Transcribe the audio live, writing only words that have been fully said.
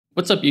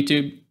What's up,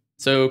 YouTube?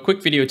 So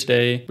quick video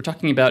today. We're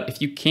talking about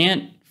if you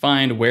can't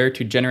find where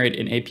to generate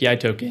an API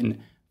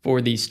token for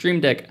the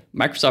Stream Deck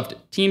Microsoft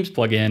Teams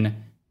plugin,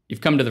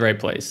 you've come to the right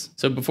place.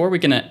 So before we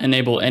can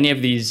enable any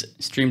of these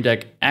Stream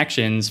Deck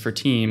actions for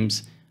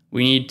Teams,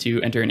 we need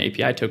to enter an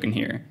API token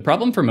here. The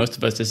problem for most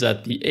of us is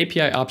that the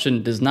API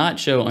option does not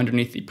show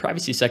underneath the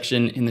privacy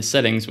section in the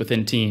settings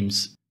within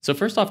Teams. So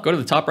first off, go to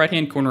the top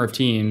right-hand corner of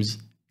Teams,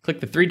 click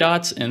the three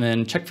dots, and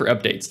then check for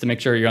updates to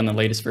make sure you're on the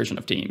latest version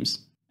of Teams.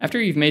 After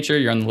you've made sure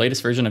you're on the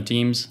latest version of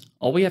Teams,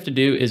 all we have to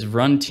do is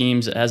run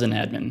Teams as an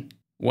admin.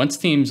 Once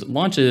Teams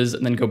launches,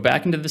 then go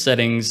back into the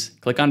settings,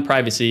 click on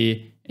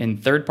privacy,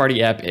 and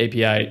third-party app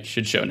API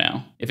should show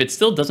now. If it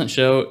still doesn't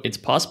show, it's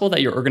possible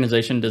that your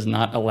organization does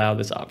not allow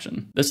this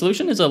option. The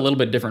solution is a little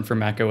bit different for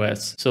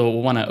macOS. So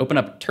we'll want to open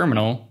up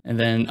Terminal, and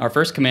then our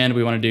first command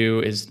we want to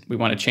do is we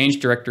want to change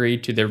directory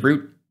to the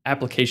root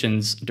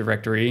applications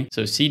directory.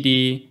 So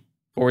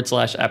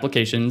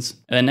cd/applications.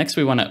 And then next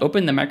we want to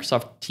open the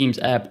Microsoft Teams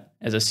app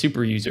as a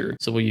super user.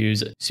 So we'll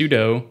use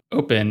sudo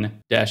open-a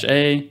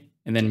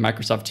and then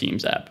Microsoft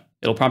Teams app.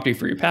 It'll prompt you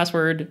for your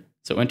password.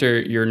 So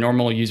enter your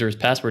normal user's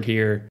password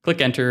here,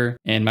 click enter,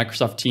 and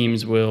Microsoft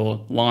Teams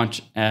will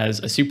launch as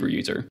a super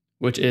user,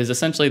 which is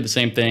essentially the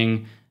same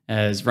thing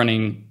as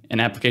running an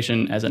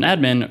application as an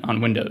admin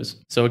on Windows.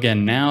 So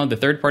again, now the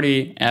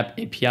third-party app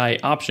API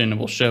option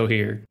will show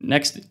here.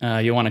 Next,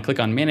 you'll want to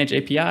click on Manage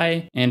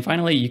API. And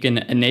finally, you can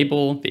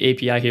enable the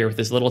API here with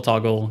this little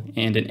toggle,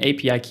 and an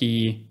API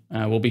key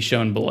will be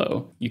shown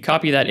below. You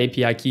copy that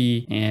API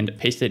key and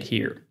paste it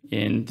here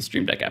in the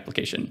Stream Deck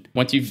application.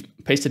 Once you've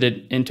pasted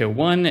it into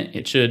one,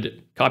 it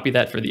should copy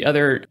that for the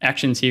other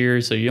actions here.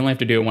 So you only have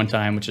to do it one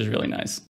time, which is really nice.